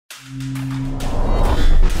We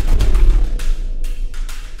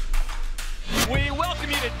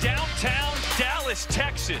welcome you to downtown Dallas,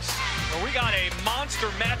 Texas, where we got a monster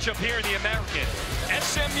matchup here in the American.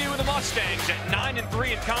 SMU and the Mustangs at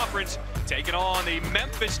 9-3 in conference, taking on the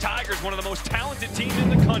Memphis Tigers, one of the most talented teams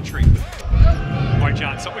in the country. All right,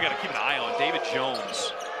 John, something we got to keep an eye on. David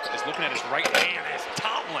Jones is looking at his right hand as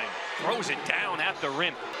Tomlin throws it down at the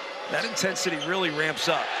rim. That intensity really ramps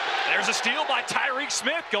up. There's a steal by Tyreek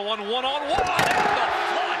Smith going one-on-one, and the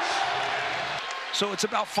flush. So it's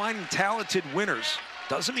about finding talented winners.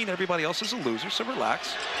 Doesn't mean everybody else is a loser, so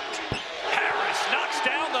relax. Harris knocks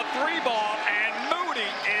down the three ball, and Moody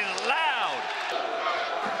is loud.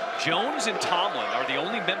 Jones and Tomlin are the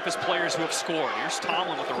only Memphis players who have scored. Here's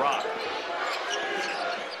Tomlin with the rock.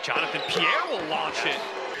 Jonathan Pierre will launch it.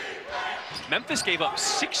 Memphis gave up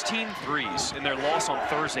 16 threes in their loss on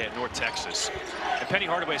Thursday at North Texas. And Penny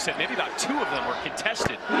Hardaway said maybe about 2 of them were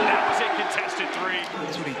contested. That was a contested 3.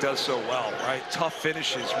 That's what he does so well, right? Tough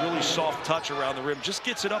finishes, really soft touch around the rim. Just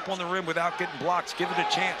gets it up on the rim without getting blocks. Give it a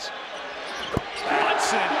chance.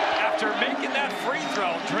 Hudson, after making that free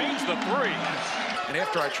throw, drains the 3. And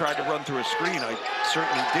after I tried to run through a screen, I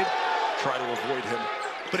certainly did try to avoid him.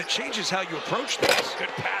 But it changes how you approach this. Good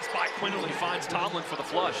pass by Quinterly, finds Tomlin for the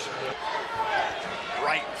flush.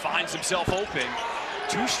 Wright finds himself open.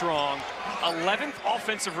 Too strong. 11th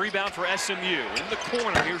offensive rebound for SMU. In the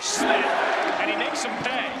corner, here's Smith, and he makes him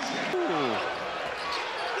pay. Ooh.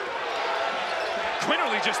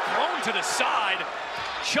 Quinterly just thrown to the side.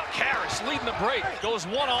 Chuck Harris leading the break. Goes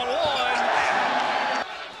one-on-one.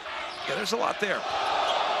 Yeah, there's a lot there.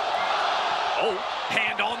 Oh,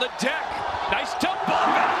 hand on the deck. Nice dump ball.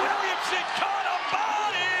 Williamson caught a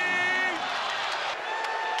body.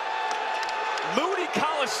 Moody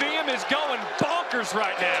Coliseum is going bonkers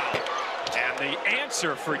right now. And the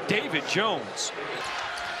answer for David Jones.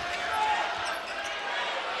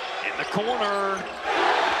 In the corner,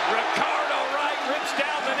 Ricardo Wright rips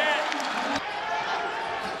down the net.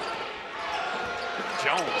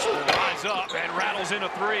 Jones will rise up and rattles in a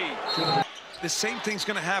 3. The same thing's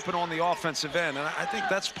going to happen on the offensive end, and I think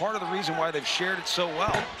that's part of the reason why they've shared it so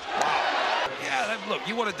well. Wow. Yeah, look,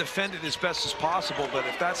 you want to defend it as best as possible, but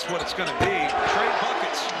if that's what it's going to be, trade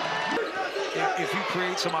buckets. If you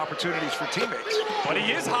create some opportunities for teammates. But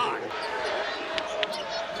he is hot.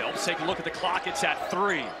 Phelps take a look at the clock. It's at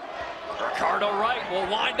 3. Ricardo Wright will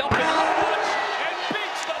wind up in the punch and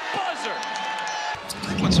beats the buzzer.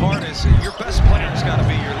 What's hard is your best player's got to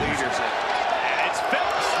be your leaders. And it's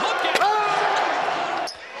Phelps. Look at it.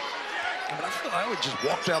 I would just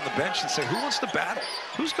walk down the bench and say, who wants to battle?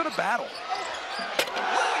 Who's going to battle?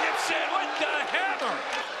 Williamson with the hammer.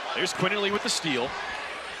 There's Quinterly with the steal.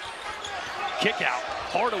 Kick out.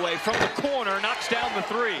 Hardaway from the corner knocks down the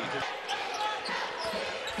 3.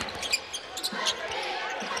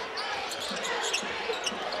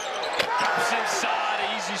 Comes inside.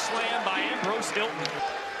 An easy slam by Ambrose Hilton.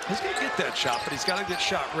 He's going to get that shot, but he's got to get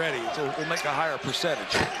shot ready to make a higher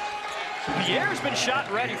percentage. Pierre's been shot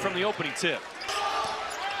ready from the opening tip.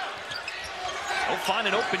 He'll find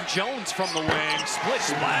an open Jones from the wing. Split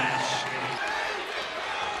splash.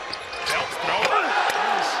 Phelps throw.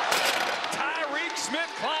 Tyreek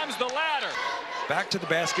Smith climbs the ladder. Back to the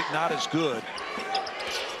basket, not as good.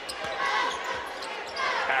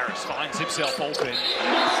 Harris finds himself open.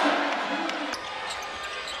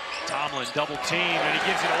 Tomlin double team, and he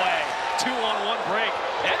gives it away. 2-on-1 break.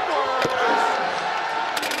 Edwards.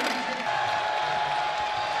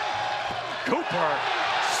 Cooper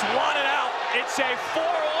swatted out. It's a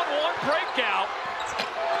 4-on-1 breakout.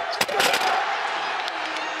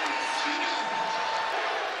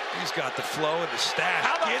 He's got the flow and the stash.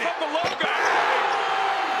 How about from the logo?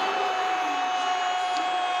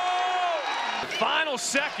 Final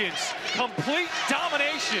seconds, complete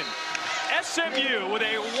domination. SMU with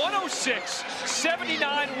a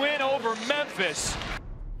 106-79 win over Memphis.